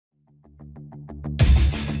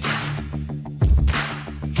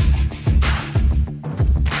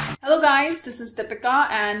Hello guys, this is Deepika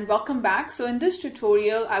and welcome back. So in this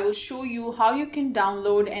tutorial, I will show you how you can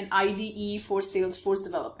download an IDE for Salesforce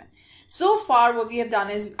development. So far, what we have done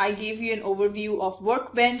is I gave you an overview of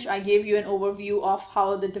Workbench. I gave you an overview of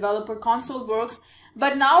how the developer console works.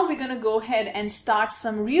 But now we're going to go ahead and start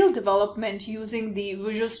some real development using the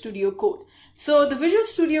Visual Studio Code. So the Visual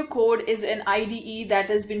Studio Code is an IDE that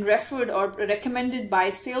has been referred or recommended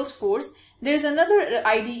by Salesforce. There's another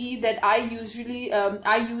IDE that I usually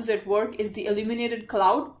use at work is the Illuminated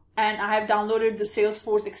Cloud, and I have downloaded the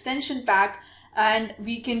Salesforce extension pack, and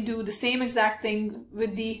we can do the same exact thing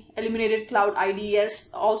with the Illuminated Cloud IDEs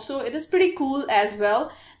also. It is pretty cool as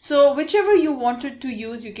well. So whichever you wanted to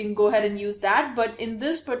use, you can go ahead and use that. But in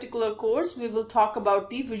this particular course, we will talk about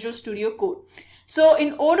the Visual Studio Code. So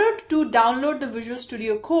in order to download the Visual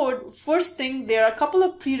Studio Code, first thing, there are a couple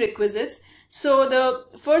of prerequisites. So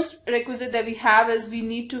the first requisite that we have is we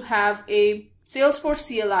need to have a Salesforce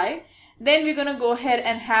CLI. Then we're going to go ahead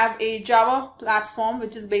and have a Java platform,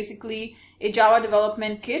 which is basically a Java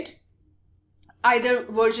development kit, either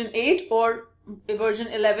version 8 or version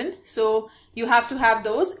 11. So you have to have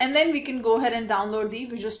those, and then we can go ahead and download the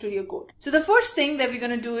Visual Studio Code. So the first thing that we're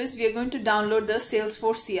going to do is we are going to download the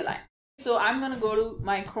Salesforce CLI. So I'm going to go to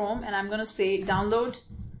my Chrome and I'm going to say download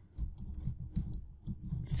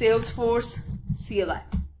Salesforce CLI.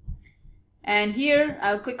 And here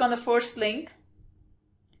I'll click on the first link.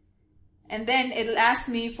 And then it'll ask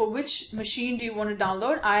me for which machine do you want to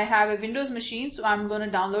download. I have a Windows machine, so I'm going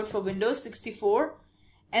to download for Windows 64.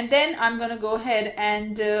 And then I'm going to go ahead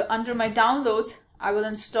and under my downloads, I will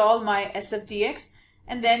install my SFDX.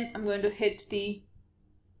 And then I'm going to hit the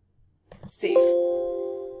save.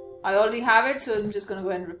 I already have it, so I'm just going to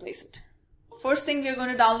go ahead and replace it. First thing we're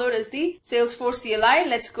going to download is the Salesforce CLI.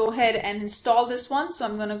 Let's go ahead and install this one. So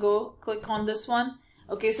I'm going to go click on this one.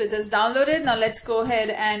 Okay, so it is downloaded. Now let's go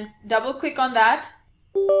ahead and double click on that.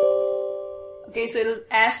 Okay, so it'll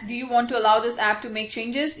ask, do you want to allow this app to make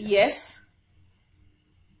changes? Yes.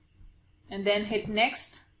 And then hit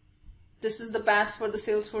next. This is the path for the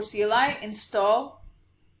Salesforce CLI. Install.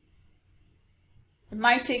 It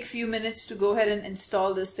might take a few minutes to go ahead and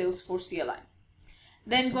install this Salesforce CLI.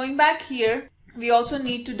 Then going back here, we also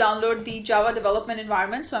need to download the Java development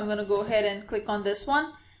environment. So I'm going to go ahead and click on this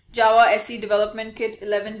one. Java SE Development Kit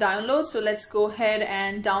 11 download. So let's go ahead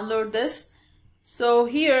and download this. So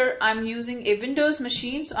here I'm using a Windows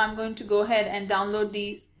machine. So I'm going to go ahead and download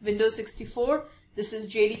the Windows 64. This is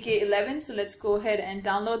JDK 11. So let's go ahead and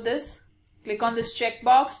download this. Click on this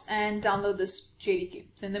checkbox and download this JDK.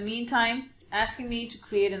 So in the meantime, it's asking me to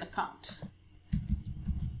create an account.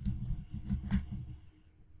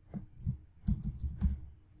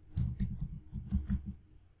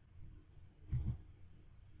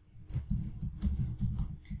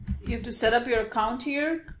 You have to set up your account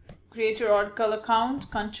here, create your Oracle account,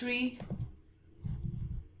 country,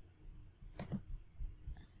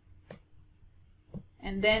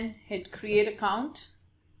 and then hit create account.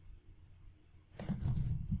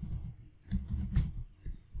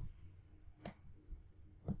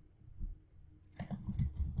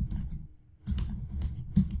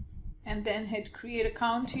 And then hit create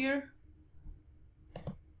account here.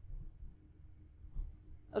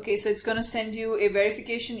 Okay, so it's going to send you a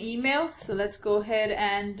verification email. So let's go ahead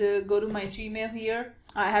and go to my Gmail here.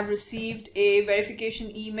 I have received a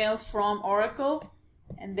verification email from Oracle,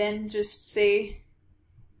 and then just say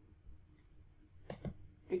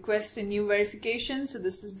request a new verification. So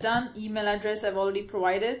this is done. Email address I've already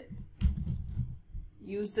provided.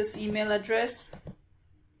 Use this email address.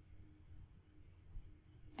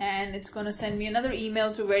 And it's going to send me another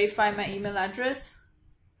email to verify my email address.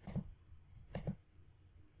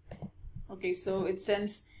 Okay, so it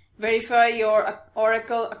sends verify your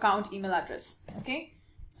Oracle account email address. Okay,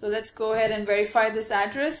 so let's go ahead and verify this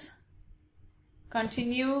address.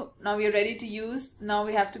 Continue. Now we are ready to use. Now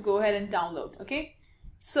we have to go ahead and download. Okay,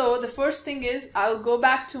 so the first thing is I'll go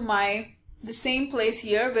back to the same place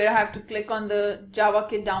here where I have to click on the Java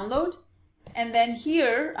Kit download. And then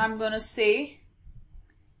here I'm going to say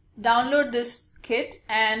download this kit,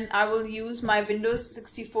 and I will use my Windows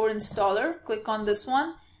 64 installer. Click on this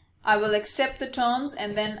one. I will accept the terms,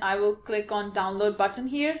 and then I will click on download button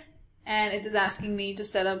here, and it is asking me to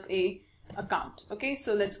set up a account. Okay,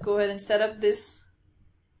 so let's go ahead and set up this.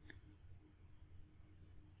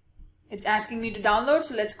 It's asking me to download,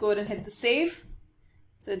 so let's go ahead and hit the save.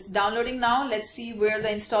 So it's downloading now. Let's see where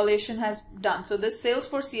the installation has done. So this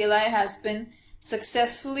Salesforce CLI has been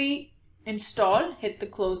successfully installed. Hit the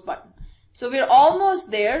close button. So we're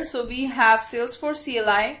almost there. So we have Salesforce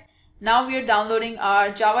CLI. Now we are downloading our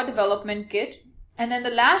Java development kit. And then the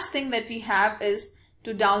last thing that we have is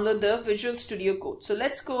to download the Visual Studio Code. So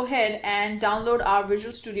let's go ahead and download our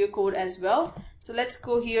Visual Studio Code as well. So let's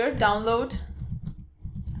go here, download,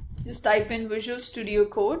 just type in Visual Studio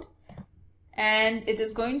Code, and it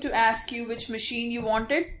is going to ask you which machine you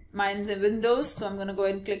wanted. Mine's in Windows, so I'm going to go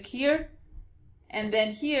ahead and click here, and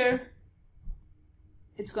then here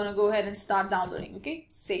it's going to go ahead and start downloading. Okay,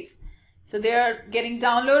 save. So they are getting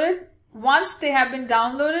downloaded. Once they have been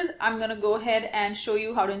downloaded, I'm going to go ahead and show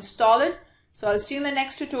you how to install it. So I'll see you in the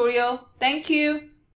next tutorial. Thank you.